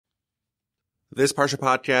This Parsha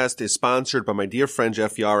Podcast is sponsored by my dear friend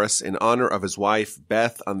Jeff Yaris in honor of his wife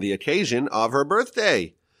Beth on the occasion of her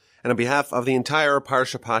birthday. And on behalf of the entire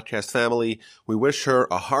Parsha Podcast family, we wish her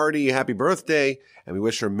a hearty happy birthday and we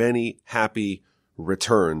wish her many happy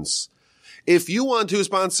returns. If you want to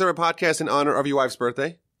sponsor a podcast in honor of your wife's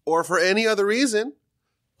birthday or for any other reason,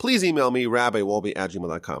 please email me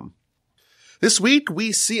rabbiwolbe@gmail.com. This week,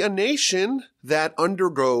 we see a nation that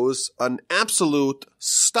undergoes an absolute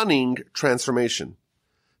stunning transformation.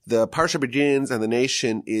 The Parsha begins and the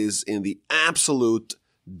nation is in the absolute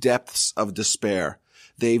depths of despair.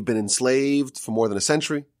 They've been enslaved for more than a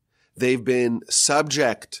century. They've been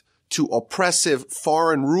subject to oppressive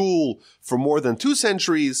foreign rule for more than 2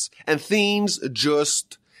 centuries, and things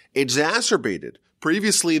just exacerbated.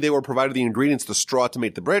 Previously, they were provided the ingredients, the straw to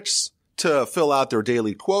make the bricks, to fill out their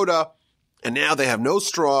daily quota. And now they have no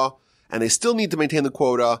straw, and they still need to maintain the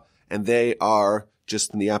quota, and they are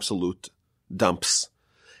just in the absolute dumps.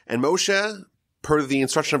 And Moshe, per the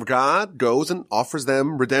instruction of God, goes and offers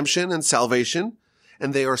them redemption and salvation,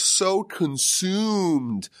 and they are so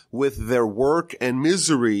consumed with their work and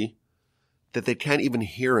misery that they can't even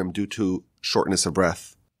hear him due to shortness of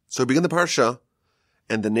breath. So we begin the Parsha,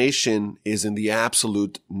 and the nation is in the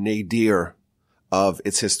absolute nadir of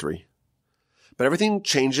its history. But everything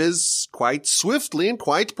changes quite swiftly and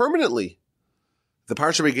quite permanently. The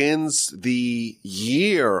Parsha begins the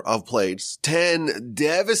year of plagues, 10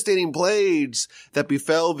 devastating plagues that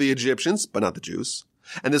befell the Egyptians, but not the Jews.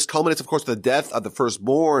 And this culminates, of course, with the death of the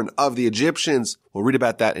firstborn of the Egyptians. We'll read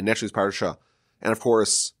about that in next week's Parsha. And, of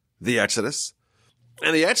course, the Exodus.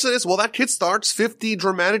 And the Exodus, well, that kickstarts 50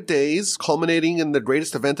 dramatic days, culminating in the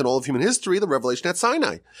greatest event in all of human history, the revelation at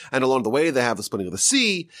Sinai. And along the way, they have the splitting of the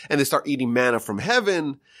sea, and they start eating manna from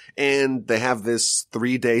heaven, and they have this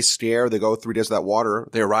 3-day scare. They go 3 days without water.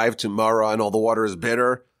 They arrive to Marah, and all the water is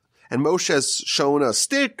bitter. And Moshe has shown a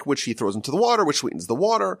stick, which he throws into the water, which sweetens the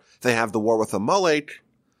water. They have the war with Amalek,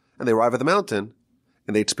 and they arrive at the mountain,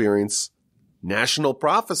 and they experience national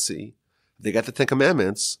prophecy. They get the 10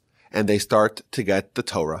 Commandments, and they start to get the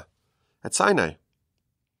Torah at Sinai.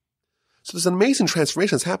 So there's an amazing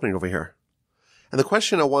transformation that's happening over here. And the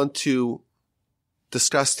question I want to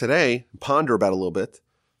discuss today, ponder about a little bit,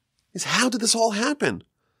 is how did this all happen?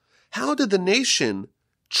 How did the nation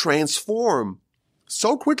transform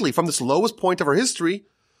so quickly from this lowest point of our history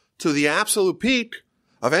to the absolute peak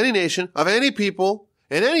of any nation, of any people,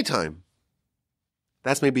 in any time?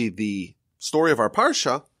 That's maybe the story of our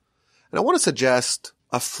Parsha. And I want to suggest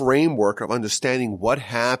a framework of understanding what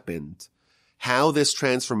happened, how this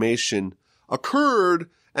transformation occurred,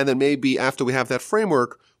 and then maybe after we have that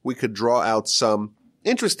framework, we could draw out some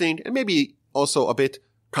interesting and maybe also a bit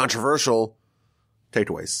controversial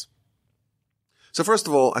takeaways. So first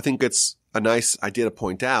of all, I think it's a nice idea to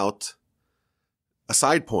point out a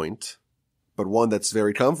side point, but one that's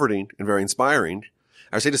very comforting and very inspiring.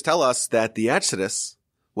 Our sages tell us that the Exodus,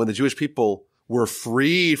 when the Jewish people were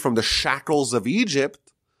freed from the shackles of Egypt,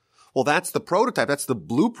 well, that's the prototype, that's the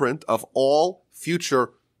blueprint of all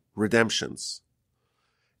future redemptions.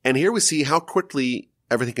 And here we see how quickly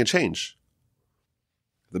everything can change.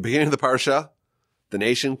 At the beginning of the Parsha, the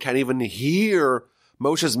nation can't even hear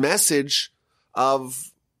Moshe's message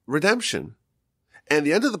of redemption. And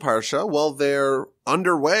the end of the Parsha, well, they're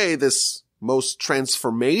underway this most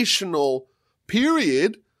transformational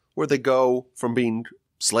period where they go from being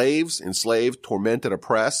slaves, enslaved, tormented,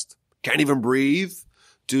 oppressed, can't even breathe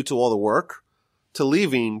due to all the work, to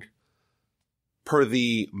leaving, per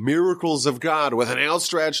the miracles of God, with an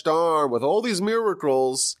outstretched arm, with all these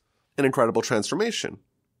miracles, an incredible transformation.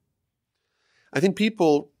 I think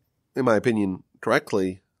people, in my opinion,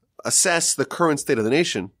 correctly, assess the current state of the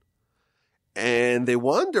nation, and they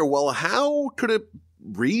wonder, well, how could it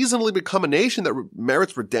reasonably become a nation that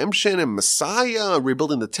merits redemption and Messiah,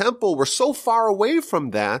 rebuilding the temple? We're so far away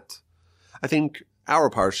from that. I think our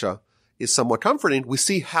Parsha is somewhat comforting. We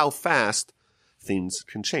see how fast things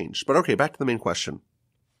can change. But okay, back to the main question.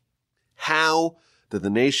 How did the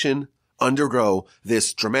nation undergo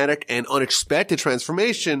this dramatic and unexpected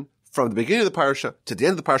transformation from the beginning of the Parsha to the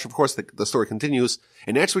end of the Parsha? Of course, the story continues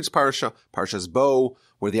in next week's Parsha, Parsha's Bo,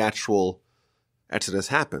 where the actual Exodus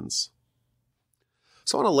happens.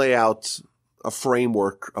 So I want to lay out a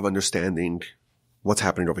framework of understanding what's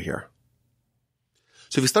happening over here.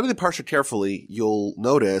 So if you study the Parsha carefully, you'll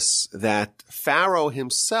notice that Pharaoh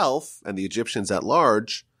himself and the Egyptians at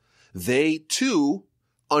large, they too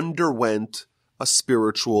underwent a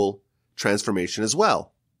spiritual transformation as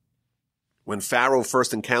well. When Pharaoh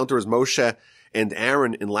first encounters Moshe and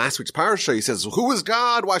Aaron in last week's Parsha, he says, "Who is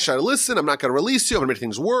God? Why should I listen? I'm not going to release you. I'm going to make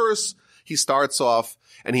things worse." He starts off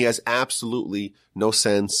and he has absolutely no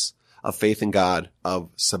sense of faith in God, of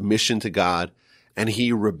submission to God, and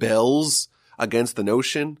he rebels against the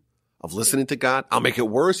notion of listening to God. I'll make it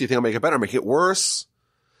worse. You think I'll make it better? I'll make it worse.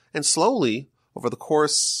 And slowly, over the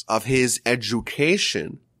course of his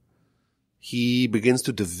education, he begins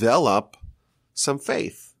to develop some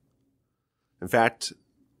faith. In fact,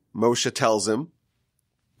 Moshe tells him,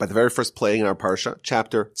 by the very first plague in our Parsha,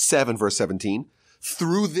 chapter 7, verse 17,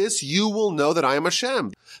 through this you will know that I am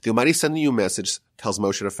Hashem. The Almighty sending you a message, tells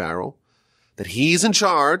Moshe to Pharaoh, that he's in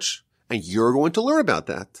charge, and you're going to learn about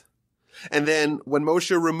that. And then when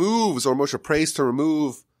Moshe prays to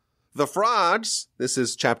remove the frauds, this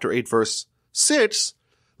is chapter 8, verse 6,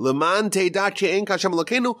 Leman te'edah ke'en k'Hashem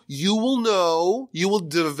Elokeinu, you will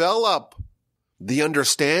develop the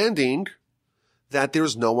understanding that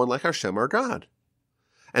there's no one like Hashem our God.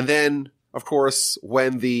 And then, of course,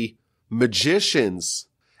 when the magicians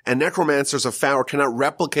and necromancers of Pharaoh cannot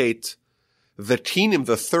replicate the tinim,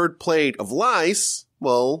 the third plague of lice,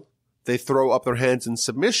 well, they throw up their hands in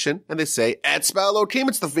submission and they say, Etzba Elokim,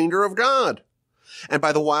 it's the finger of God. And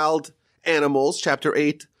by the wild animals, chapter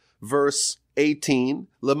 8, verse 18,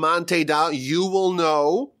 Leman te'edah, you will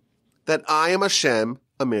know that I am Hashem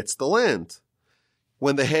amidst the land.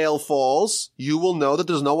 When the hail falls, you will know that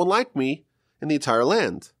there's no one like me in the entire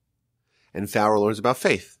land. And Pharaoh learns about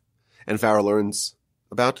faith. And Pharaoh learns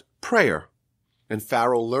about prayer. And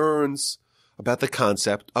Pharaoh learns about the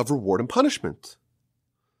concept of reward and punishment.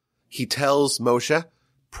 He tells Moshe,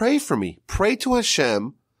 pray for me. Pray to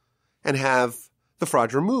Hashem and have the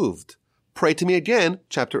fraud removed. Pray to me again,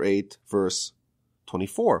 chapter 8, verse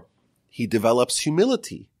 24. He develops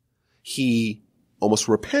humility. He almost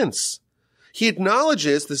repents. He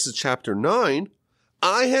acknowledges, this is chapter 9,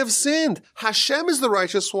 I have sinned. Hashem is the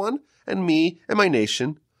righteous one, and me and my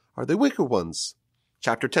nation are the wicked ones.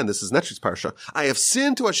 Chapter 10, this is next week's Parsha. I have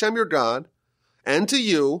sinned to Hashem your God, and to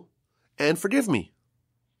you, and forgive me.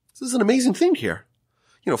 This is an amazing thing here.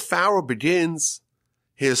 Pharaoh begins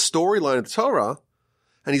his storyline of the Torah,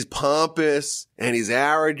 and he's pompous, and he's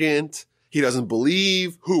arrogant. He doesn't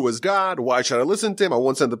believe who is God. Why should I listen to him? I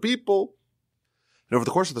won't send the people. And over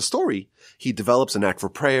the course of the story, he develops an act for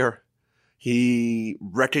prayer. He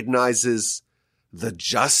recognizes the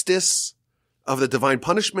justice of the divine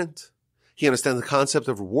punishment. He understands the concept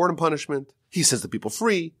of reward and punishment. He sets the people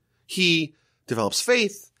free. He develops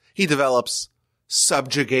faith. He develops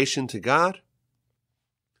subjugation to God.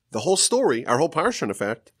 The whole story, our whole parsha, in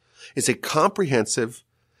effect, is a comprehensive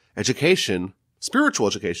education, spiritual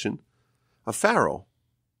education of Pharaoh.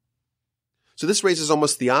 So this raises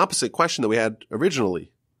almost the opposite question that we had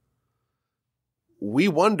originally. We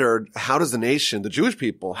wondered, how does the nation, the Jewish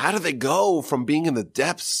people, how do they go from being in the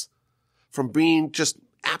depths, from being just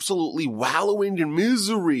absolutely wallowing in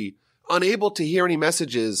misery, unable to hear any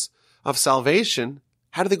messages of salvation?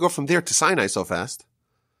 How do they go from there to Sinai so fast?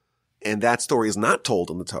 And that story is not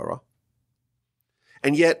told in the Torah.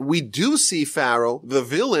 And yet we do see Pharaoh, the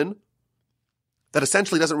villain, that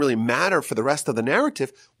essentially doesn't really matter for the rest of the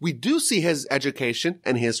narrative. We do see his education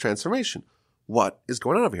and his transformation. What is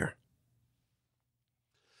going on over here?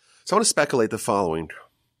 So I want to speculate the following.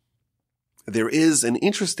 There is an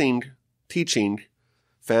interesting teaching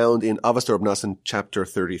found in Avos Torah B'Nasan chapter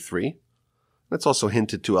 33. That's also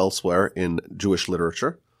hinted to elsewhere in Jewish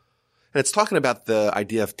literature. And it's talking about the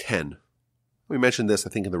idea of 10. We mentioned this, I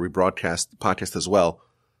think, in the rebroadcast podcast as well.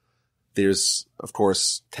 There's, of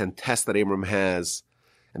course, 10 tests that Abram has,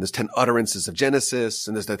 and there's 10 utterances of Genesis,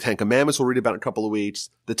 and there's the 10 commandments we'll read about in a couple of weeks,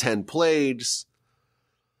 the 10 plagues.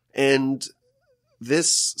 And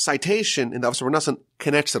this citation in the Avos Torah B'Nasan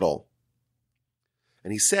connects it all.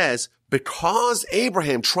 And he says, because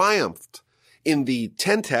Abraham triumphed in the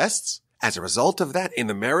 10 tests, as a result of that, in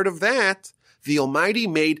the merit of that, the Almighty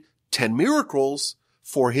made 10 miracles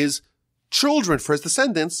for his children, for his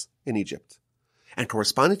descendants in Egypt. And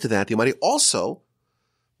corresponding to that, the Almighty also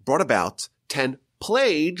brought about 10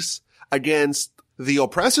 plagues against the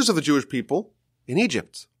oppressors of the Jewish people in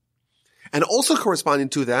Egypt. And also corresponding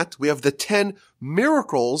to that, we have the 10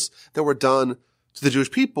 miracles that were done to the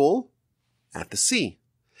Jewish people at the sea.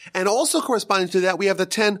 And also corresponding to that, we have the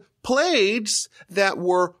 10 plagues that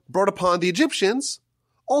were brought upon the Egyptians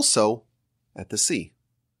also at the sea.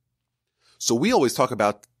 So we always talk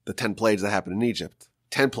about the 10 plagues that happened in Egypt.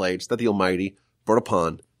 10 plagues that the Almighty brought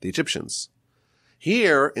upon the Egyptians.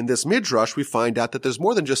 Here, in this midrash, we find out that there's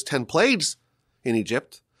more than just 10 plagues in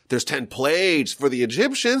Egypt. There's 10 plagues for the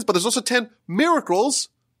Egyptians, but there's also 10 miracles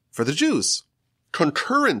for the Jews.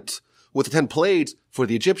 Concurrent with the 10 plagues for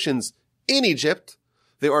the Egyptians in Egypt,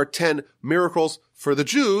 there are 10 miracles for the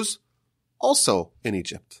Jews also in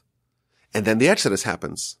Egypt. And then the Exodus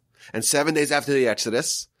happens. And 7 days after the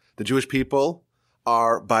Exodus, the Jewish people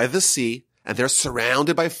are by the sea, and they're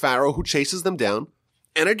surrounded by Pharaoh, who chases them down.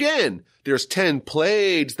 And again, there's 10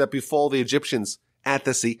 plagues that befall the Egyptians at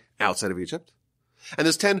the sea outside of Egypt. And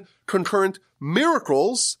there's 10 concurrent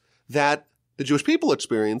miracles that the Jewish people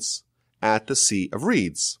experience at the Sea of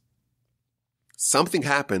Reeds. Something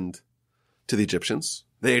happened to the Egyptians.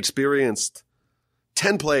 They experienced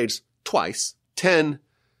 10 plagues twice, 10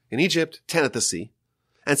 in Egypt, 10 at the sea.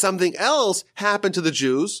 And something else happened to the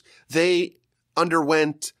Jews. They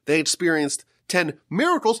experienced 10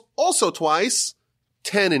 miracles, also twice,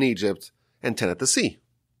 10 in Egypt and 10 at the sea.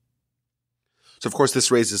 So, of course,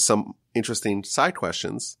 this raises some interesting side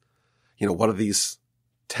questions. What are these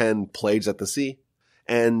 10 plagues at the sea?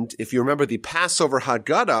 And if you remember the Passover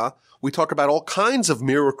Haggadah, we talk about all kinds of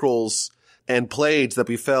miracles and plagues that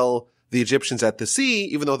befell the Egyptians at the sea,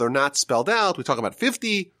 even though they're not spelled out. We talk about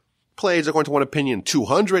 50 plagues according to one opinion,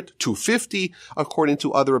 200, 250 according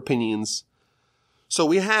to other opinions. So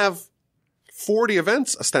we have 40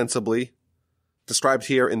 events ostensibly described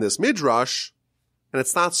here in this Midrash, and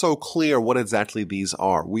it's not so clear what exactly these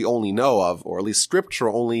are. We only know of, or at least Scripture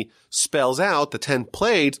only spells out the 10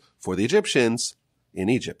 plagues for the Egyptians in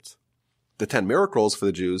Egypt. The 10 miracles for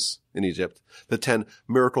the Jews in Egypt, the 10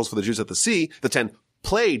 miracles for the Jews at the sea, the 10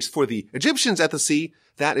 plagues for the Egyptians at the sea,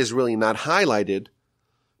 that is really not highlighted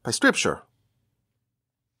by Scripture.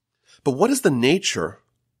 But what is the nature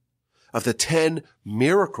of the 10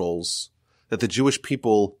 miracles that the Jewish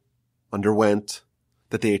people underwent,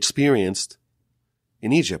 that they experienced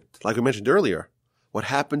in Egypt? Like we mentioned earlier, what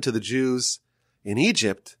happened to the Jews in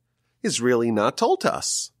Egypt is really not told to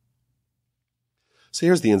us. So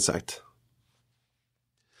here's the insight.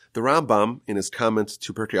 The Rambam, in his comment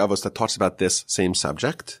to Pirkei Avos that talks about this same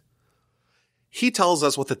subject, he tells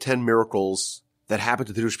us what the 10 miracles that happened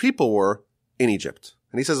to the Jewish people were in Egypt.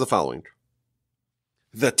 And he says the following.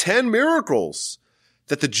 The 10 miracles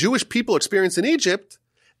that the Jewish people experienced in Egypt,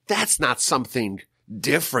 that's not something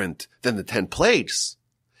different than the 10 plagues.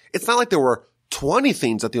 It's not like there were 20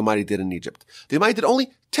 things that the Almighty did in Egypt. The Almighty did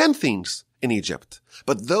only 10 things in Egypt.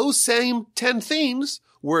 But those same 10 things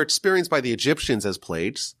were experienced by the Egyptians as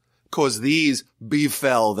plagues, because these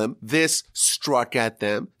befell them, this struck at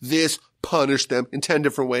them, this punished them in 10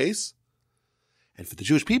 different ways. And for the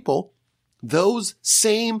Jewish people, those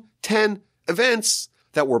same 10 events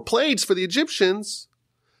that were plagues for the Egyptians,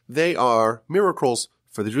 they are miracles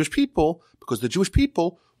for the Jewish people, because the Jewish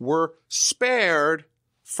people were spared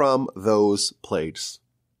from those plagues.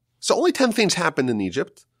 So only 10 things happened in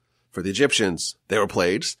Egypt. For the Egyptians, they were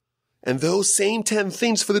plagues. And those same 10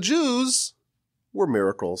 things for the Jews were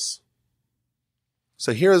miracles.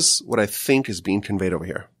 So here's what I think is being conveyed over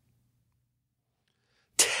here.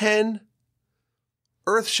 10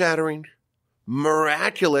 earth-shattering,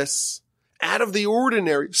 miraculous, out of the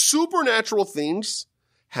ordinary, supernatural things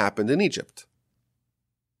happened in Egypt.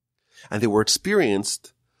 And they were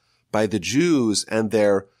experienced by the Jews and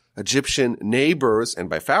their Egyptian neighbors, and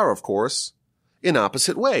by Pharaoh, of course, in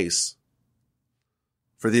opposite ways.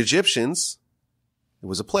 For the Egyptians, it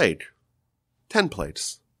was a plague. 10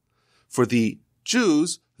 plagues. For the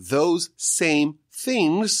Jews, those same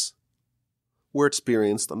things were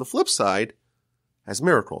experienced on the flip side as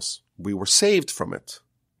miracles. We were saved from it.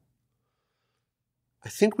 I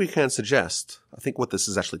think we can suggest, I think what this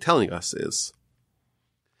is actually telling us is,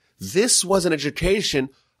 this was an education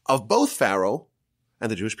of both Pharaoh and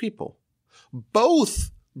the Jewish people.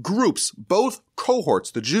 Both groups, both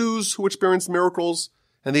cohorts, the Jews who experienced miracles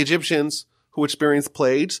and the Egyptians who experienced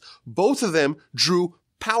plagues, both of them drew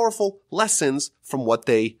powerful lessons from what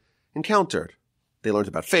they encountered. They learned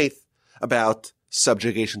about faith, about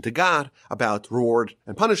subjugation to God, about reward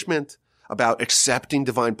and punishment, about accepting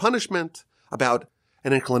divine punishment, about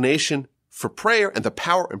an inclination for prayer and the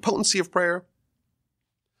power and potency of prayer.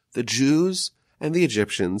 The Jews and the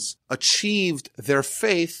Egyptians achieved their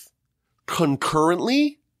faith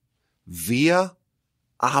concurrently via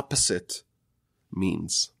opposite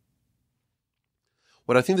means.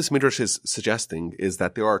 What I think this Midrash is suggesting is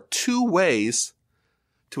that there are two ways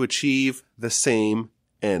to achieve the same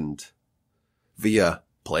end, via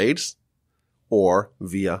plagues or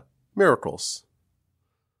via miracles.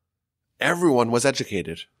 Everyone was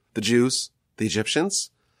educated. The Jews, the Egyptians.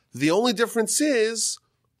 The only difference is,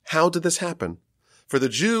 how did this happen? For the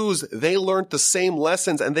Jews, they learned the same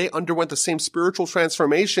lessons and they underwent the same spiritual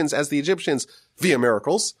transformations as the Egyptians via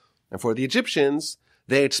miracles. And for the Egyptians,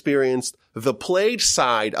 they experienced the plague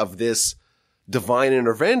side of this divine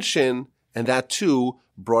intervention, and that too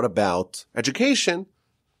brought about education,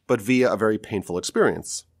 but via a very painful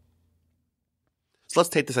experience. So let's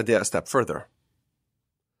take this idea a step further.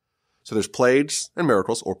 So there's plagues and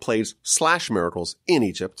miracles, or plagues/miracles in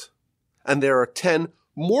Egypt. And there are 10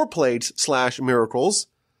 more plagues/miracles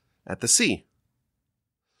at the sea.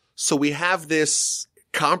 So we have this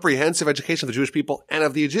comprehensive education of the Jewish people and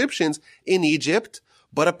of the Egyptians in Egypt,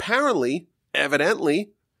 but apparently,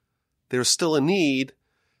 evidently, there's still a need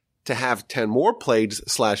to have 10 more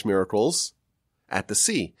plagues/miracles at the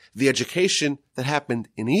sea. The education that happened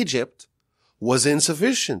in Egypt was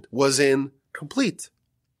insufficient, was incomplete.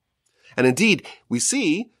 And indeed, we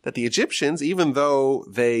see that the Egyptians, even though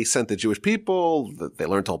they sent the Jewish people, they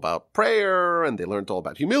learned all about prayer, and they learned all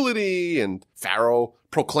about humility, and Pharaoh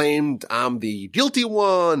proclaimed, I'm the guilty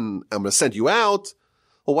one, I'm going to send you out.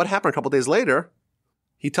 Well, what happened a couple days later?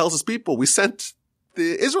 He tells his people, we sent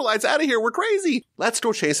the Israelites out of here, we're crazy, let's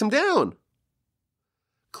go chase him down.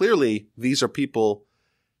 Clearly, these are people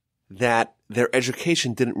that their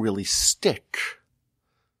education didn't really stick.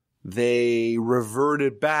 They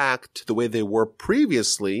reverted back to the way they were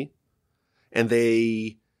previously, and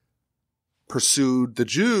they pursued the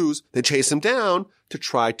Jews. They chased them down to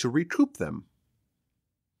try to recoup them.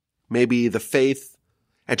 Maybe the faith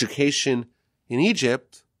education in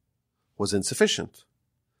Egypt was insufficient.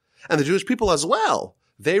 And the Jewish people as well,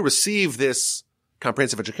 they receive this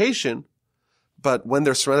comprehensive education, but when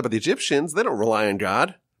they're surrounded by the Egyptians, they don't rely on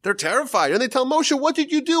God. They're terrified, and they tell Moshe, what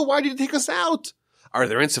did you do? Why did you take us out? Are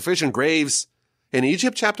there insufficient graves in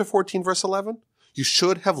Egypt? Chapter 14, verse 11. You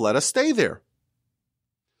should have let us stay there.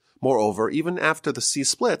 Moreover, even after the sea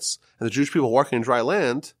splits and the Jewish people walking in dry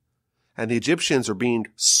land and the Egyptians are being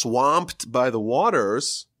swamped by the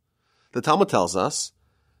waters, the Talmud tells us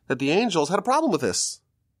that the angels had a problem with this.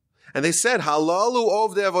 And they said, Halalu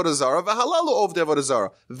ovdei avodah zarah v'halalu ovdei avodah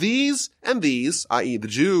zarah. These and these, i.e. the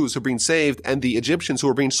Jews who are being saved and the Egyptians who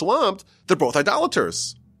are being swamped, they're both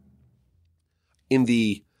idolaters. In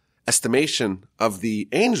the estimation of the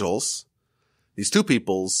angels, these two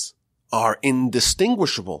peoples are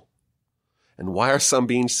indistinguishable. And why are some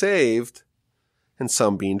being saved and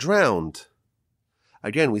some being drowned?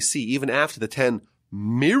 Again, we see even after the 10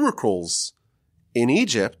 miracles in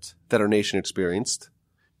Egypt that our nation experienced,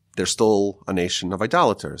 they're still a nation of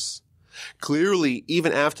idolaters. Clearly,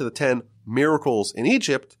 even after the 10 miracles in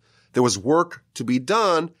Egypt, there was work to be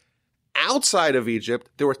done outside of Egypt.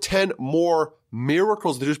 There were 10 more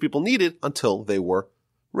miracles the Jewish people needed until they were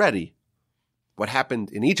ready. What happened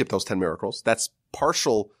in Egypt, those 10 miracles, that's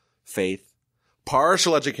partial faith,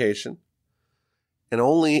 partial education, and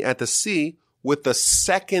only at the sea, with the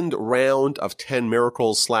second round of 10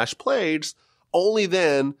 miracles/plagues, only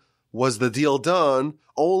then was the deal done.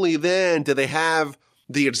 Only then did they have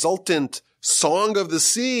the exultant song of the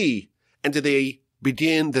sea, and did they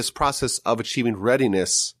begin this process of achieving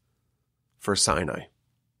readiness for Sinai.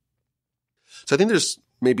 So I think there's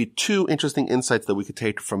maybe 2 interesting insights that we could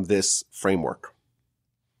take from this framework.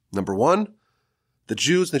 Number 1, the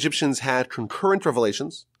Jews and Egyptians had concurrent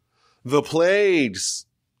revelations. The plagues,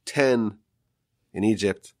 10 in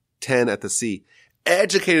Egypt, 10 at the sea,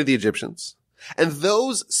 educated the Egyptians. And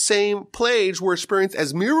those same plagues were experienced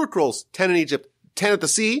as miracles, 10 in Egypt, 10 at the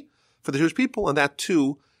sea for the Jewish people, and that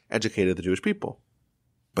too educated the Jewish people.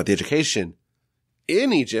 But the education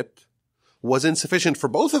in Egypt was insufficient for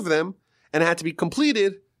both of them, and had to be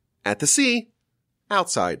completed at the sea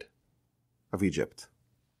outside of Egypt.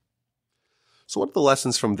 So what are the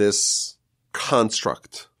lessons from this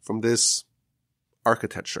construct, from this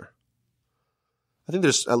architecture? I think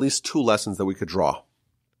there's at least 2 lessons that we could draw.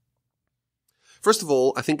 First of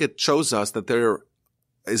all, I think it shows us that there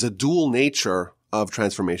is a dual nature of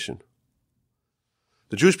transformation.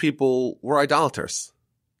 The Jewish people were idolaters.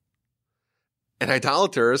 And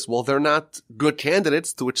idolaters, well, they're not good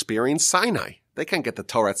candidates to experience Sinai. They can't get the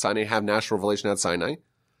Torah at Sinai, have national revelation at Sinai.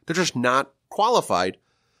 They're just not qualified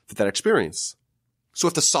for that experience. So we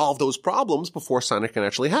have to solve those problems before Sinai can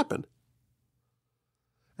actually happen.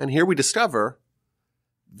 And here we discover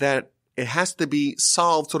that it has to be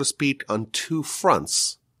solved, so to speak, on 2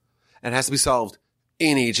 fronts. It has to be solved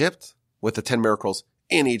in Egypt with the 10 miracles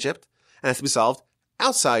in Egypt, and it has to be solved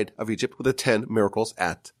outside of Egypt with the 10 miracles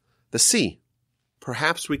at the sea.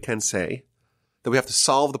 Perhaps we can say that we have to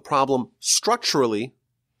solve the problem structurally,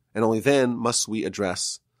 and only then must we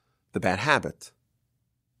address the bad habit.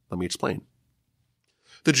 Let me explain.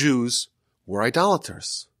 The Jews were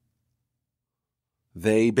idolaters.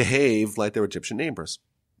 They behaved like their Egyptian neighbors.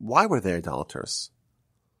 Why were they idolaters?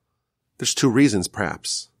 There's 2 reasons,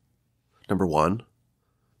 perhaps. Number 1,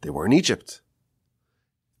 they were in Egypt.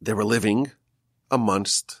 They were living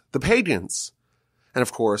amongst the pagans. And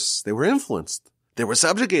of course, they were influenced They were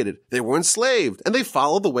subjugated. They were enslaved. And they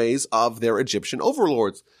followed the ways of their Egyptian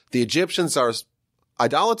overlords. The Egyptians are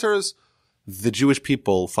idolaters. The Jewish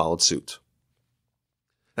people followed suit.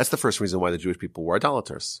 That's the first reason why the Jewish people were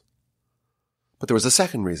idolaters. But there was a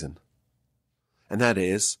second reason. And that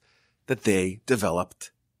is that they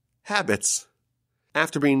developed habits.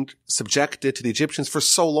 After being subjected to the Egyptians for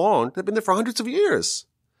so long, they've been there for hundreds of years.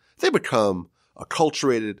 They become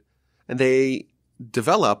acculturated and they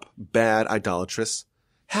develop bad idolatrous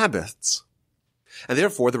habits. And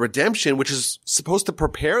therefore, the redemption, which is supposed to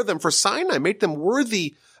prepare them for Sinai, make them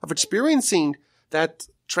worthy of experiencing that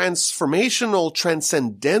transformational,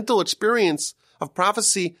 transcendental experience of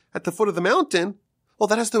prophecy at the foot of the mountain, well,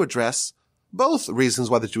 that has to address both reasons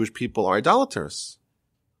why the Jewish people are idolaters.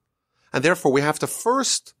 And therefore, we have to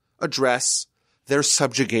first address their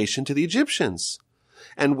subjugation to the Egyptians.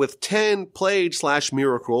 And with 10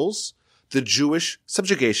 plagues/miracles, the Jewish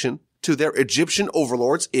subjugation to their Egyptian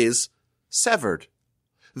overlords is severed.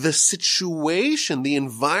 The situation, the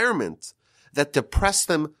environment that depressed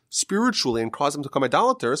them spiritually and caused them to become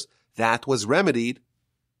idolaters, that was remedied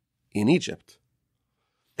in Egypt.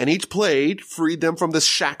 And each plague freed them from the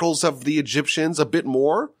shackles of the Egyptians a bit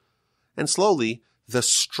more, and slowly the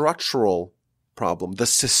structural problem, the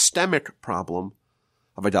systemic problem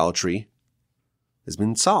of idolatry has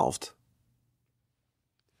been solved.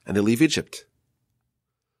 And they leave Egypt.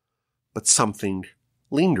 But something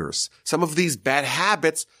lingers. Some of these bad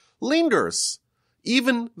habits lingers.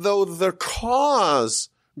 Even though the cause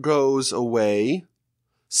goes away,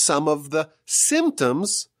 some of the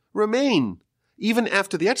symptoms remain. Even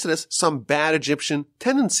after the Exodus, some bad Egyptian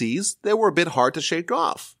tendencies, they were a bit hard to shake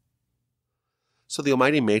off. So the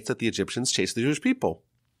Almighty makes that the Egyptians chase the Jewish people.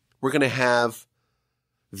 We're going to have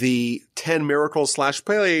the 10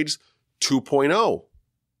 miracles/plagues 2.0.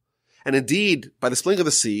 And indeed, by the splitting of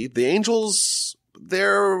the sea, the angels,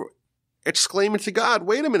 they're exclaiming to God,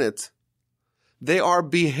 wait a minute. They are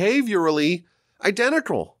behaviorally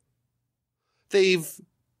identical. They've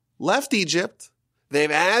left Egypt. They've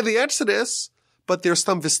had the Exodus, but there's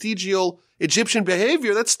some vestigial Egyptian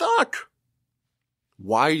behavior that's stuck.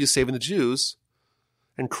 Why are you saving the Jews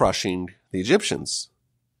and crushing the Egyptians?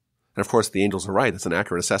 And of course, the angels are right. It's an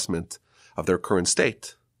accurate assessment of their current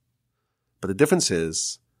state. But the difference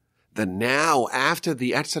is that now, after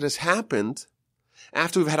the Exodus happened,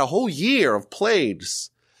 after we've had a whole year of plagues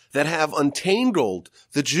that have untangled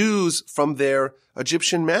the Jews from their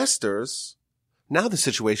Egyptian masters, now the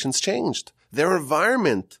situation's changed. Their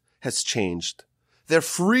environment has changed. They're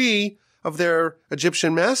free of their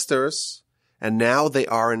Egyptian masters, and now they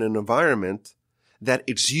are in an environment that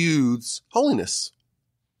exudes holiness.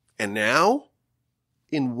 And now,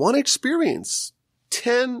 in one experience,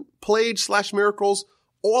 10 plagues/miracles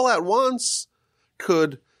all at once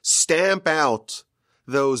could stamp out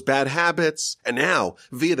those bad habits. And now,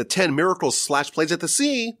 via the 10 miracles/plagues at the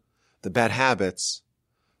sea, the bad habits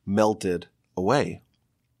melted away.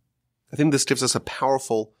 I think this gives us a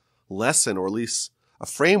powerful lesson, or at least a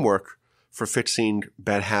framework for fixing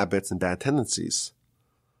bad habits and bad tendencies.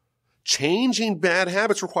 Changing bad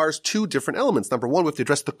habits requires two different elements. Number one, we have to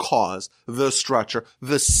address the cause, the structure,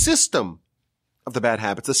 the system of the bad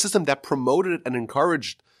habits, the system that promoted and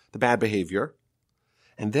encouraged the bad behavior.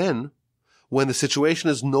 And then, when the situation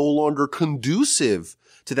is no longer conducive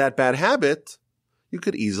to that bad habit, you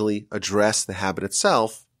could easily address the habit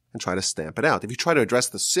itself and try to stamp it out. If you try to address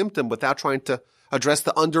the symptom without trying to address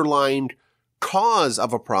the underlying cause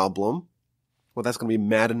of a problem, well, that's going to be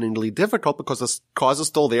maddeningly difficult because the cause is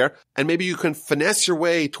still there. And maybe you can finesse your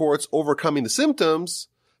way towards overcoming the symptoms,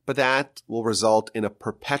 but that will result in a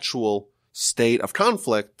perpetual state of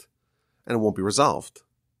conflict and it won't be resolved.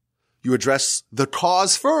 You address the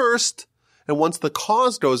cause first, and once the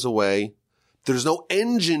cause goes away, there's no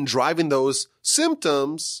engine driving those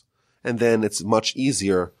symptoms, and then it's much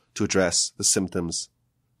easier to address the symptoms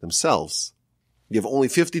themselves. You have only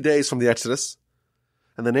 50 days from the Exodus,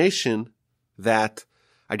 and the nation that,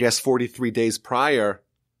 43 days prior,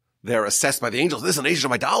 they're assessed by the angels, this is a nation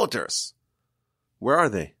of idolaters. Where are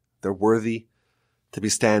they? They're worthy to be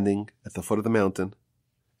standing at the foot of the mountain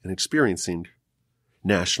and experiencing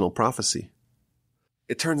national prophecy.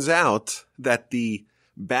 It turns out that the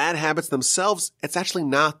bad habits themselves, it's actually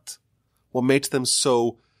not what makes them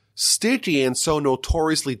so sticky and so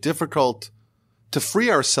notoriously difficult to free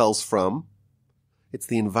ourselves from. It's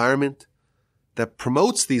the environment that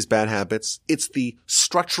promotes these bad habits. It's the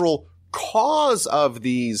structural cause of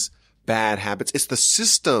these bad habits. It's the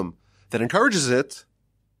system that encourages it.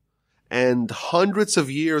 And hundreds of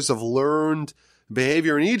years of learned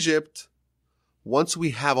behavior in Egypt, once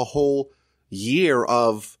we have a whole year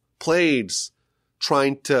of plagues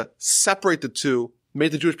trying to separate the two,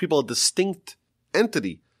 made the Jewish people a distinct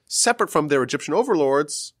entity, separate from their Egyptian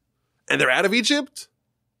overlords, and they're out of Egypt?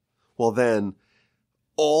 Well then,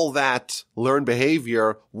 all that learned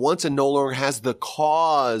behavior, once it no longer has the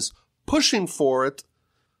cause pushing for it,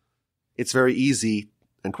 it's very easy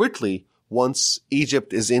and quickly, once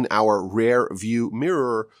Egypt is in our rear view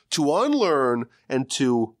mirror, to unlearn and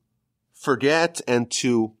to forget and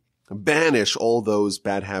to banish all those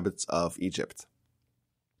bad habits of Egypt.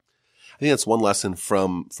 I think that's one lesson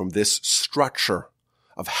from this structure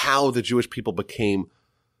of how the Jewish people became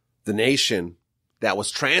the nation that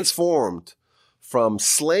was transformed from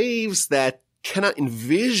slaves that cannot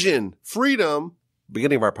envision freedom,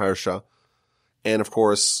 beginning of our parsha, and of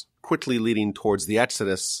course, quickly leading towards the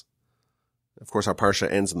Exodus. Of course, our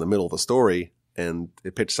parsha ends in the middle of the story, and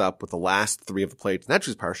it picks up with the last three of the plagues in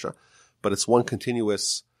Exodus parsha, but it's one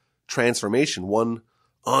continuous transformation, one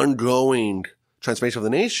ongoing transformation of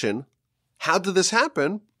the nation. How did this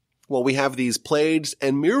happen? Well, we have these plagues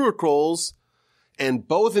and miracles, and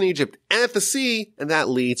both in Egypt and at the sea, and that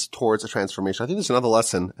leads towards a transformation. I think there's another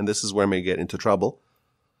lesson, and this is where I may get into trouble.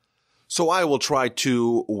 So I will try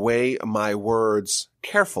to weigh my words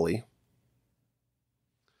carefully.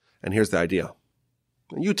 And here's the idea.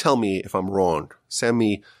 You tell me if I'm wrong. Send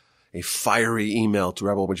me a fiery email to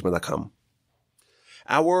rebel@gmail.com.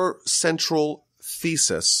 Our central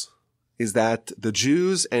thesis is that the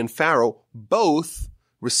Jews and Pharaoh both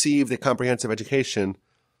received a comprehensive education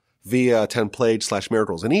via 10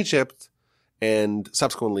 plagues/miracles in Egypt, and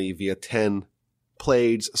subsequently via 10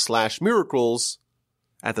 plagues/miracles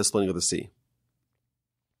at the splitting of the sea.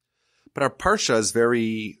 But our parsha is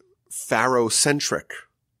very Pharaoh-centric.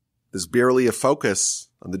 There's barely a focus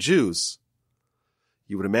on the Jews.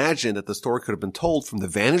 You would imagine that the story could have been told from the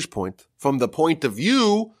vantage point, from the point of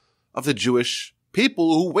view of the Jewish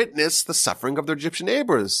people who witnessed the suffering of their Egyptian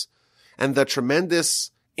neighbors and the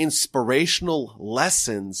tremendous inspirational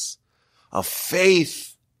lessons of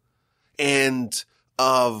faith and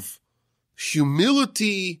of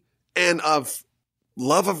humility and of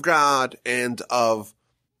love of God and of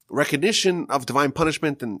recognition of divine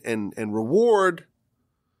punishment and reward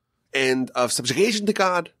and of subjugation to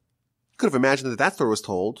God. You could have imagined that story was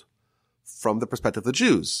told from the perspective of the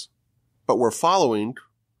Jews. But we're following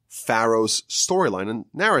Pharaoh's storyline and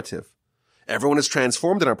narrative. Everyone is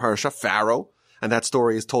transformed in our parsha, Pharaoh, and that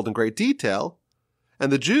story is told in great detail.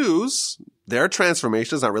 And the Jews, their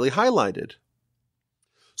transformation is not really highlighted.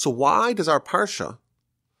 So why does our parsha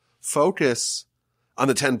focus on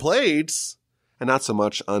the 10 plagues and not so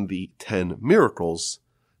much on the 10 miracles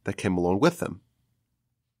that came along with them?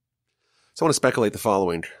 So I want to speculate the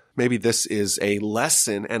following. Maybe this is a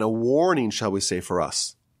lesson and a warning, shall we say, for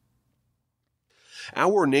us.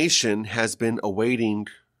 Our nation has been awaiting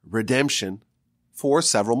redemption for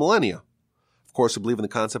several millennia. Of course, we believe in the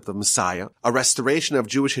concept of Messiah, a restoration of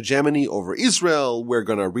Jewish hegemony over Israel. We're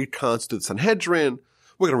going to reconstitute the Sanhedrin.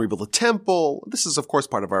 We're going to rebuild the temple. This is, of course,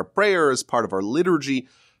 part of our prayers, part of our liturgy,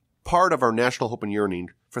 part of our national hope and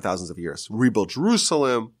yearning for thousands of years. Rebuild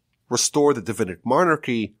Jerusalem, restore the Davidic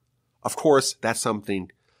monarchy. Of course, that's something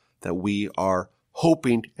that we are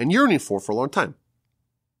hoping and yearning for a long time.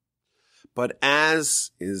 But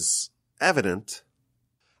as is evident,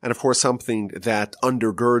 and of course something that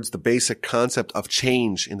undergirds the basic concept of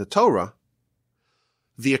change in the Torah,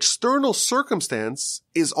 the external circumstance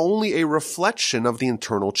is only a reflection of the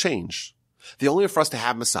internal change. The only way for us to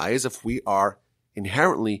have Messiah is if we are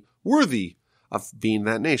inherently worthy of being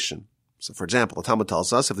that nation. So for example, the Talmud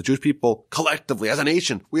tells us if the Jewish people collectively as a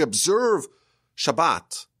nation, we observe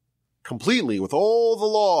Shabbat completely with all the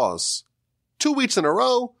laws 2 weeks in a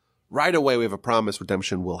row, right away we have a promise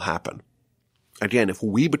redemption will happen. Again, if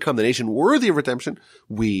we become the nation worthy of redemption,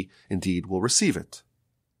 we indeed will receive it.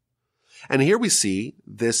 And here we see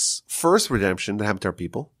this first redemption that happened to our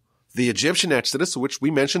people. The Egyptian Exodus, which we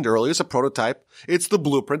mentioned earlier, is a prototype. It's the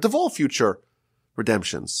blueprint of all future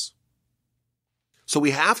redemptions. So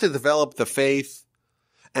we have to develop the faith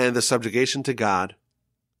and the subjugation to God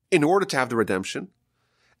in order to have the redemption.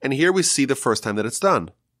 And here we see the first time that it's done.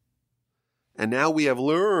 And now we have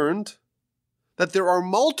learned that there are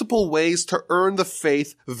multiple ways to earn the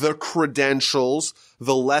faith, the credentials,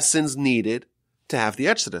 the lessons needed to have the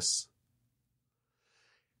Exodus.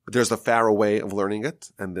 There's the Pharaoh way of learning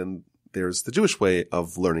it, and then there's the Jewish way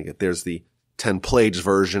of learning it. There's the 10 plagues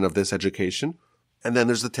version of this education, and then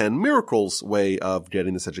there's the 10 miracles way of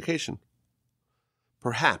getting this education.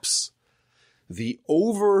 Perhaps the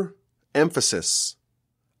overemphasis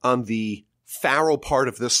on the Pharaoh part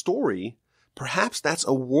of this story, perhaps that's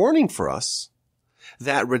a warning for us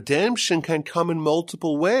that redemption can come in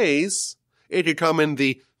multiple ways It could come in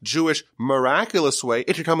the Jewish miraculous way.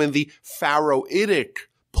 It could come in the Pharaohitic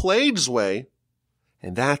plagues way.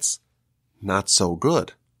 And that's not so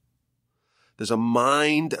good. There's a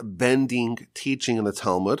mind-bending teaching in the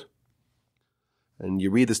Talmud. And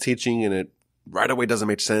you read this teaching and it right away doesn't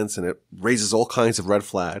make sense and it raises all kinds of red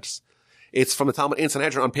flags. It's from the Talmud in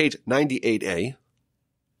Sanhedrin on page 98a.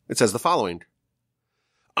 It says the following.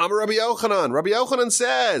 Amar Rabbi Yochanan. Rabbi Yochanan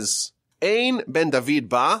says, Ein ben David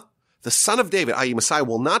ba, the son of David, i.e. Messiah,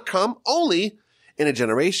 will not come only in a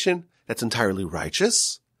generation that's entirely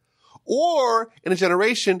righteous or in a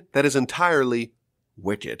generation that is entirely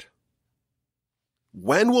wicked.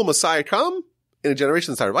 When will Messiah come? In a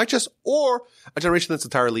generation that's entirely righteous or a generation that's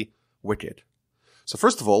entirely wicked? So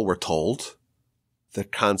first of all, we're told the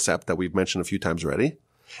concept that we've mentioned a few times already,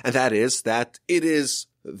 and that is that it is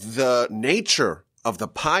the nature of the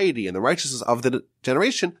piety and the righteousness of the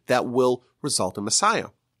generation that will result in Messiah.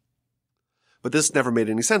 But this never made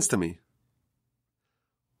any sense to me.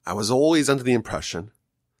 I was always under the impression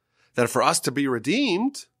that for us to be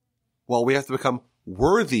redeemed, well, we have to become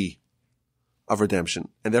worthy of redemption,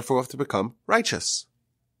 and therefore we have to become righteous.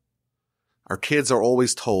 Our kids are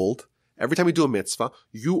always told, every time you do a mitzvah,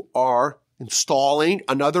 you are installing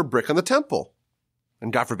another brick on the temple.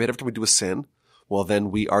 And God forbid, every time we do a sin, well,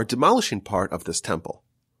 then we are demolishing part of this temple.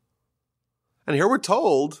 And here we're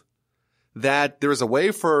told that there is a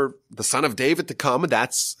way for the son of David to come, and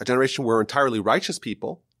that's a generation where entirely righteous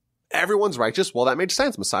people. Everyone's righteous. Well, that makes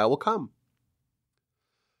sense. Messiah will come.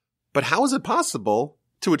 But how is it possible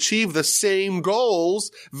to achieve the same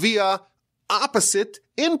goals via opposite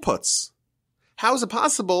inputs? How is it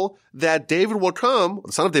possible that David will come,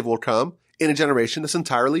 the son of David will come, in a generation that's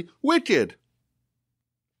entirely wicked?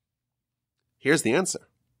 Here's the answer.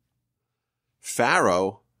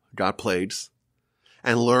 Pharaoh got plagues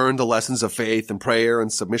and learned the lessons of faith and prayer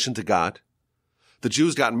and submission to God. The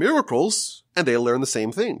Jews got miracles and they learned the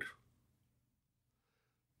same thing.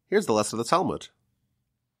 Here's the lesson of the Talmud.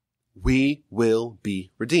 We will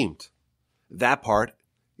be redeemed. That part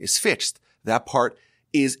is fixed. That part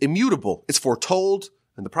is immutable. It's foretold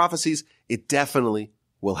in the prophecies. It definitely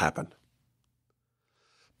will happen.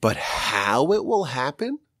 But how it will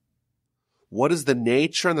happen? What is the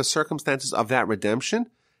nature and the circumstances of that redemption?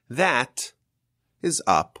 That is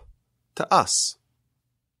up to us.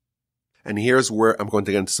 And here's where I'm going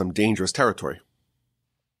to get into some dangerous territory.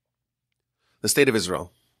 The state of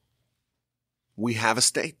Israel. We have a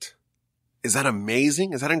state. Is that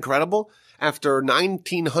amazing? Is that incredible? After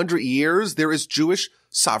 1900 years, there is Jewish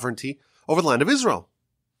sovereignty over the land of Israel.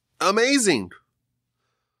 Amazing.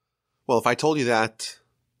 Well, if I told you that,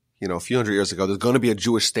 a few hundred years ago, there's going to be a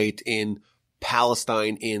Jewish state in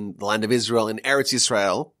Palestine, in the land of Israel, in Eretz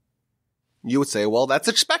Yisrael, you would say, well, that's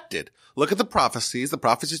expected. Look at the prophecies. The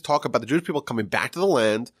prophecies talk about the Jewish people coming back to the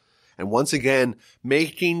land and once again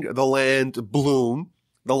making the land bloom.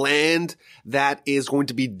 The land that is going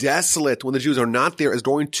to be desolate when the Jews are not there is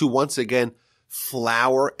going to once again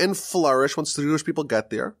flower and flourish once the Jewish people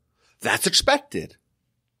get there. That's expected.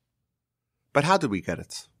 But how did we get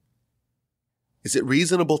it? Is it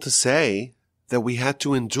reasonable to say that we had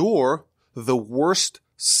to endure the worst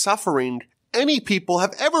suffering any people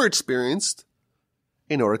have ever experienced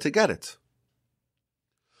in order to get it?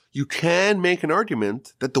 You can make an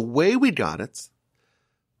argument that the way we got it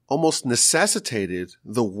almost necessitated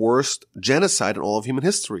the worst genocide in all of human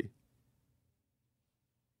history.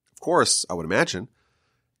 Of course, I would imagine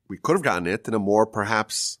we could have gotten it in a more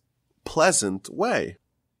perhaps pleasant way.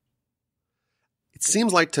 It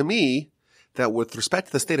seems like to me that with respect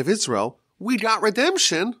to the state of Israel, we got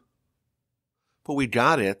redemption, but we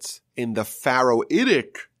got it in the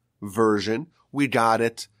Pharaohitic version. We got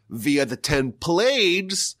it via the 10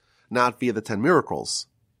 plagues, not via the 10 miracles.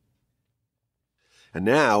 And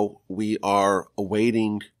now we are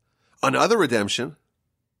awaiting another redemption.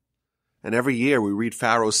 And every year we read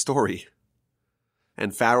Pharaoh's story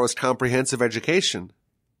and Pharaoh's comprehensive education.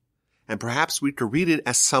 And perhaps we could read it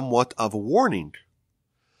as somewhat of a warning.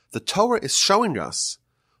 The Torah is showing us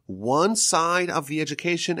one side of the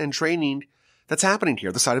education and training that's happening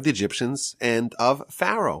here, the side of the Egyptians and of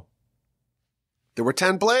Pharaoh. There were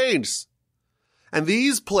 10 plagues. And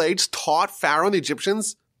these plagues taught Pharaoh and the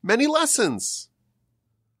Egyptians many lessons.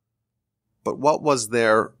 But what was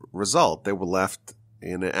their result? They were left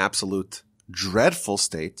in an absolute dreadful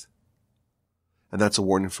state. And that's a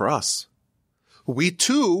warning for us. We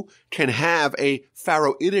too can have a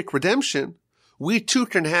Pharaohitic redemption. We too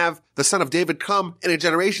can have the son of David come in a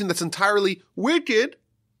generation that's entirely wicked.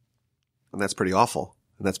 And that's pretty awful.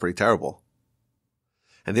 And that's pretty terrible.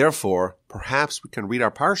 And therefore, perhaps we can read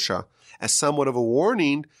our Parsha as somewhat of a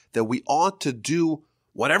warning that we ought to do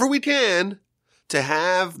whatever we can to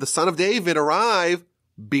have the Son of David arrive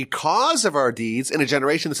because of our deeds in a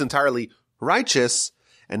generation that's entirely righteous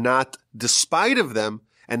and not despite of them,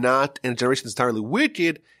 and not in a generation that's entirely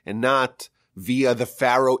wicked and not via the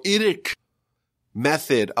Pharaohitic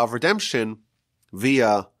method of redemption,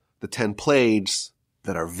 via the 10 plagues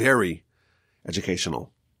that are very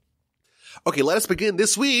educational. Okay, let us begin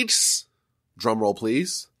this week's, drum roll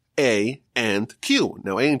please, A and Q.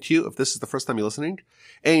 Now A and Q, if this is the first time you're listening,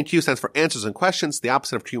 A and Q stands for answers and questions, the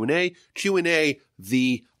opposite of Q&A. Q&A,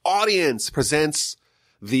 the audience presents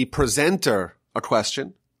the presenter a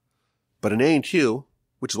question. But in A and Q,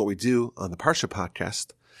 which is what we do on the Parsha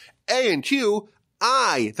Podcast, A and Q,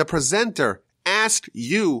 I, the presenter, ask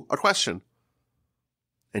you a question.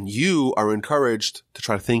 And you are encouraged to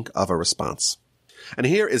try to think of a response. And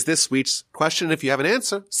here is this week's question. If you have an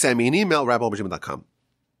answer, send me an email, rabbi@gmail.com.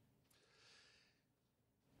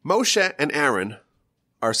 Moshe and Aaron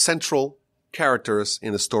are central characters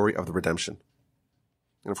in the story of the redemption.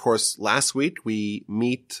 And of course, last week we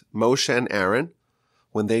meet Moshe and Aaron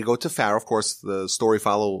when they go to Pharaoh. Of course, the story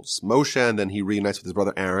follows Moshe and then he reunites with his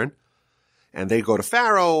brother Aaron. And they go to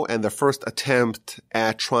Pharaoh, and their first attempt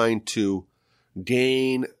at trying to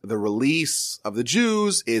gain the release of the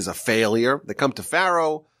Jews is a failure. They come to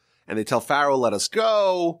Pharaoh and they tell Pharaoh, let us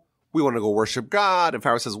go. We want to go worship God. And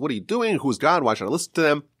Pharaoh says, what are you doing? Who's God? Why should I listen to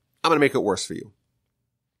them? I'm going to make it worse for you.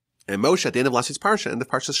 And Moshe, at the end of last week's Parsha, in the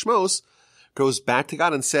Parsha Shmos, goes back to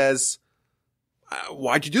God and says,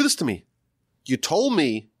 why'd you do this to me? You told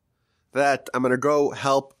me that I'm going to go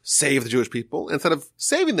help save the Jewish people. Instead of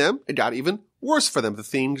saving them, it got even worse for them. The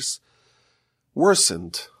things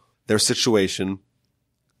worsened. Their situation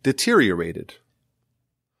deteriorated.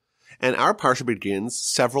 And our Parsha begins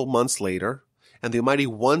several months later, and the Almighty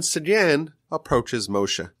once again approaches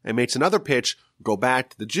Moshe and makes another pitch. Go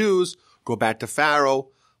back to the Jews, go back to Pharaoh.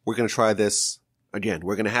 We're going to try this again.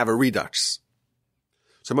 We're going to have a redux.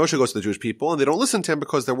 So Moshe goes to the Jewish people, and they don't listen to him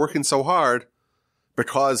because they're working so hard,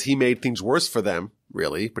 because he made things worse for them,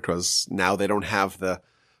 really, because now they don't have the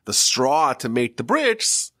straw to make the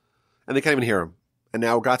bricks, and they can't even hear him. And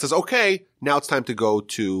now God says, okay, now it's time to go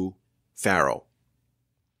to Pharaoh.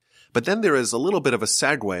 But then there is a little bit of a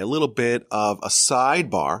segue, a little bit of a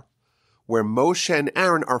sidebar, where Moshe and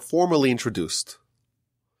Aaron are formally introduced.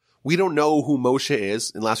 We don't know who Moshe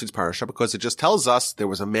is in last week's Parsha because it just tells us there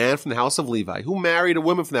was a man from the house of Levi who married a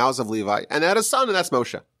woman from the house of Levi and had a son, and that's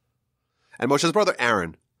Moshe. And Moshe's brother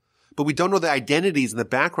Aaron. But we don't know the identities and the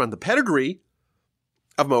background, the pedigree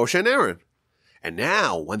of Moshe and Aaron. And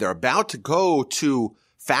now, when they're about to go to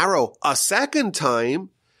Pharaoh a second time,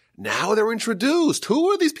 now they're introduced. Who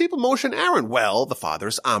are these people, Moshe and Aaron? Well, the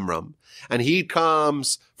father's Amram. And he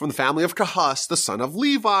comes from the family of Kahas, the son of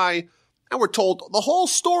Levi. And we're told the whole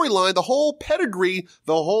storyline, the whole pedigree,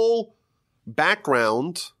 the whole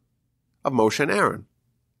background of Moshe and Aaron.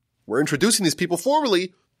 We're introducing these people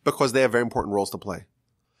formally because they have very important roles to play. And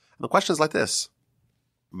the question is like this.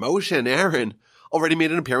 Moshe and Aaron already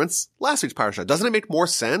made an appearance last week's Parsha. Doesn't it make more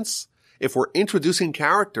sense if we're introducing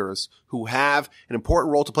characters who have an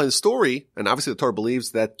important role to play in the story? And obviously the Torah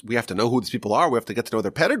believes that we have to know who these people are. We have to get to know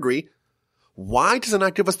their pedigree. Why does it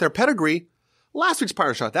not give us their pedigree last week's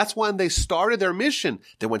Parsha? That's when they started their mission.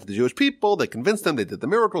 They went to the Jewish people. They convinced them. They did the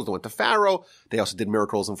miracles. They went to Pharaoh. They also did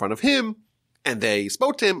miracles in front of him. And they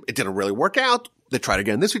spoke to him. It didn't really work out. They tried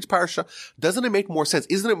again this week's Parsha. Doesn't it make more sense?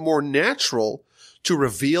 Isn't it more natural to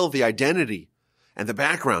reveal the identity and the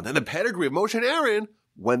background and the pedigree of Moshe and Aaron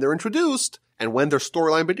when they're introduced and when their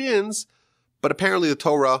storyline begins? But apparently the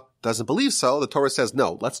Torah doesn't believe so. The Torah says,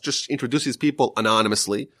 no, let's just introduce these people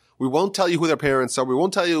anonymously. We won't tell you who their parents are. We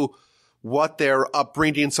won't tell you what their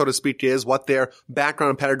upbringing, so to speak, is, what their background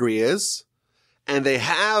and pedigree is. And they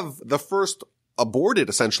have the first aborted,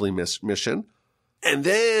 essentially, mission. And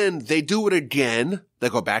then they do it again. They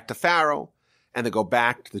go back to Pharaoh and they go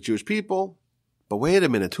back to the Jewish people. But wait a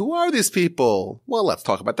minute. Who are these people? Well, let's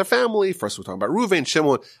talk about their family. First, we're talking about Reuven,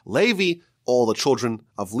 Shimon, Levi, all the children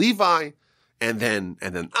of Levi. And then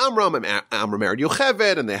Amram, and Amram married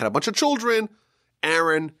Yocheved, and they had a bunch of children,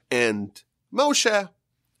 Aaron and Moshe.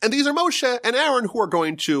 And these are Moshe and Aaron who are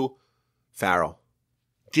going to Pharaoh.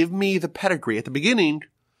 Give me the pedigree at the beginning.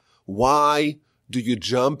 Why do you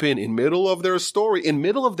jump in middle of their story, in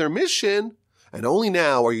middle of their mission, and only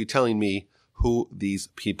now are you telling me who these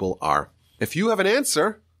people are? If you have an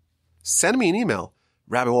answer, send me an email,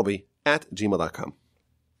 rabbiwolbe@gmail.com.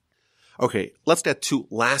 Okay, let's get to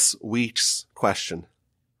last week's question.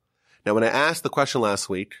 Now, when I asked the question last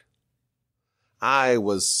week, I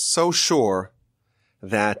was so sure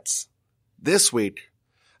that this week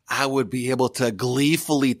I would be able to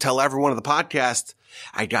gleefully tell everyone on the podcast,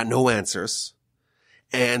 I got no answers,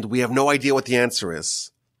 and we have no idea what the answer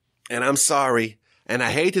is. And I'm sorry, and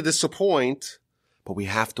I hate to disappoint, but we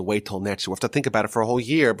have to wait till next year. We have to think about it for a whole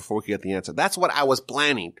year before we can get the answer. That's what I was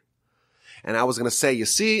planning. And I was going to say, you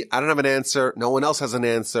see, I don't have an answer. No one else has an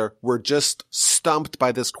answer. We're just stumped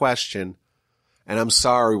by this question. And I'm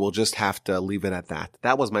sorry, we'll just have to leave it at that.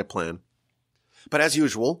 That was my plan. But as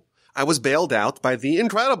usual, I was bailed out by the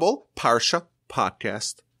incredible Parsha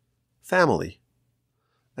Podcast family.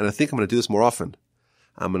 And I think I'm going to do this more often.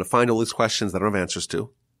 I'm going to find all these questions that I don't have answers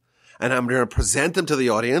to. And I'm going to present them to the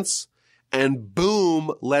audience. And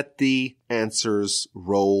boom, let the answers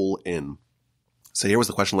roll in. So here was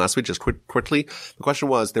the question last week, just quickly. The question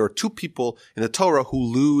was, there are two people in the Torah who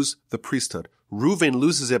lose the priesthood. Reuven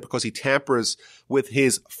loses it because he tampers with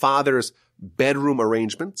his father's bedroom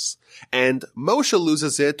arrangements. And Moshe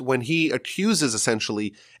loses it when he accuses,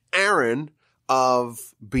 essentially, Aaron of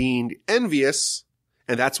being envious.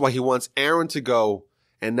 And that's why he wants Aaron to go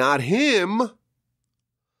and not him.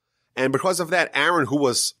 And because of that, Aaron, who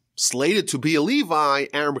was slated to be a Levi,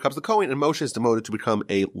 Aaron becomes the Kohen, and Moshe is demoted to become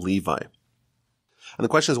a Levi. And the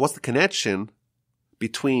question is, what's the connection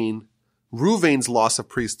between Reuven's loss of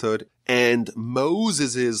priesthood and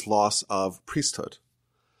Moses' loss of priesthood?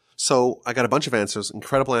 So I got a bunch of answers,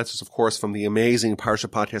 incredible answers, of course, from the amazing Parsha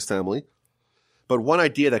Podcast family. But one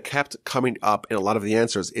idea that kept coming up in a lot of the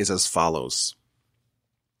answers is as follows.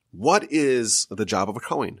 What is the job of a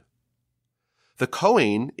Kohen? The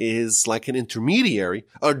Kohen is like an intermediary,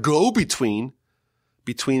 a go-between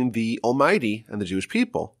between the Almighty and the Jewish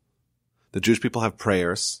people. The Jewish people have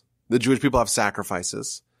prayers. The Jewish people have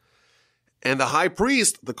sacrifices. And the high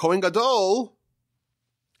priest, the Kohen Gadol,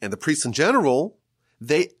 and the priests in general,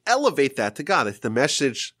 they elevate that to God. It's the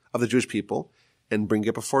message of the Jewish people and bring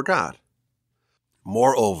it before God.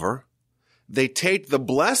 Moreover, they take the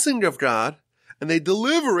blessing of God and they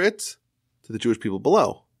deliver it to the Jewish people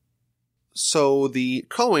below. So the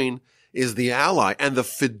Kohen is the ally and the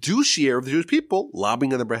fiduciary of the Jewish people,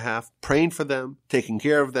 lobbying on their behalf, praying for them, taking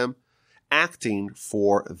care of them, acting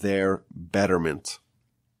for their betterment.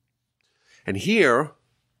 And here,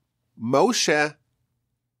 Moshe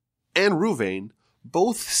and Reuven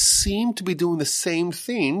both seem to be doing the same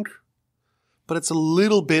thing, but it's a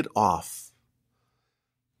little bit off.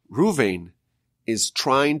 Reuven is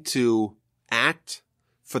trying to act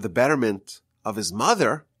for the betterment of his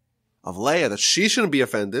mother, of Leah, that she shouldn't be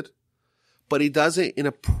offended, but he does it in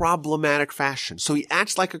a problematic fashion. So he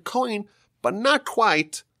acts like a Kohen, but not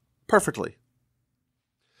quite perfectly.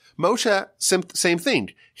 Moshe, same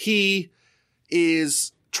thing. He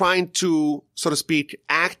is trying to, so to speak,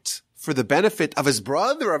 act for the benefit of his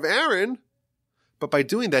brother, of Aaron, but by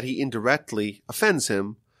doing that, he indirectly offends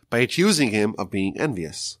him by accusing him of being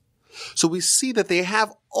envious. So we see that they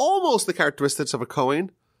have almost the characteristics of a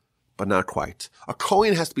Kohen, but not quite. A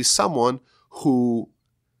Kohen has to be someone who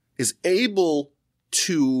is able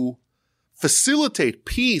to facilitate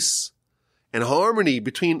peace and harmony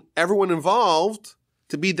between everyone involved,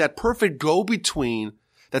 to be that perfect go-between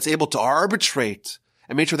that's able to arbitrate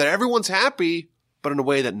and make sure that everyone's happy, but in a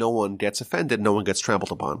way that no one gets offended, no one gets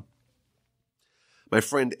trampled upon. My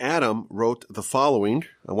friend Adam wrote the following.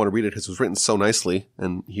 I want to read it because it was written so nicely,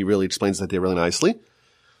 and he really explains that idea really nicely.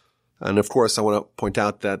 And of course, I want to point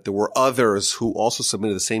out that there were others who also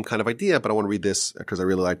submitted the same kind of idea, but I want to read this because I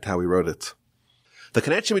really liked how he wrote it. The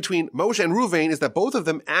connection between Moshe and Reuven is that both of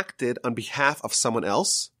them acted on behalf of someone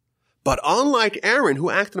else, but unlike Aaron, who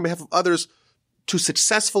acted on behalf of others to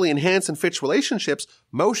successfully enhance and fix relationships,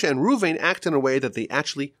 Moshe and Reuven acted in a way that they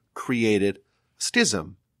actually created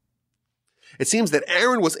schism. It seems that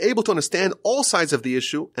Aaron was able to understand all sides of the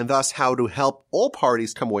issue and thus how to help all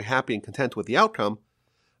parties come away happy and content with the outcome.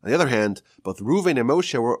 On the other hand, both Reuven and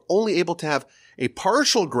Moshe were only able to have a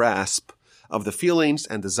partial grasp of the feelings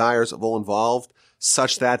and desires of all involved,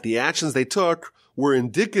 such that the actions they took were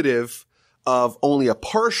indicative of only a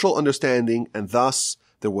partial understanding, and thus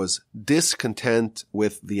there was discontent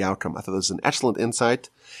with the outcome. I thought this was an excellent insight,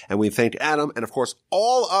 and we thanked Adam and, of course,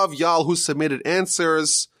 all of y'all who submitted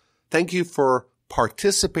answers. Thank you for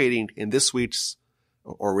participating in this week's,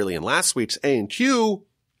 or really in last week's A&Q.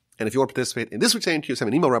 And if you want to participate in this week's A&Q,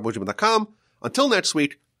 send me an email, rabbiwojima.com. Until next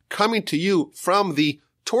week, coming to you from the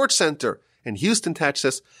Torch Center in Houston,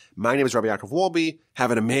 Texas. My name is Rabbi Yaakov Wolbe.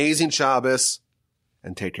 Have an amazing Shabbos,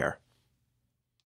 and take care.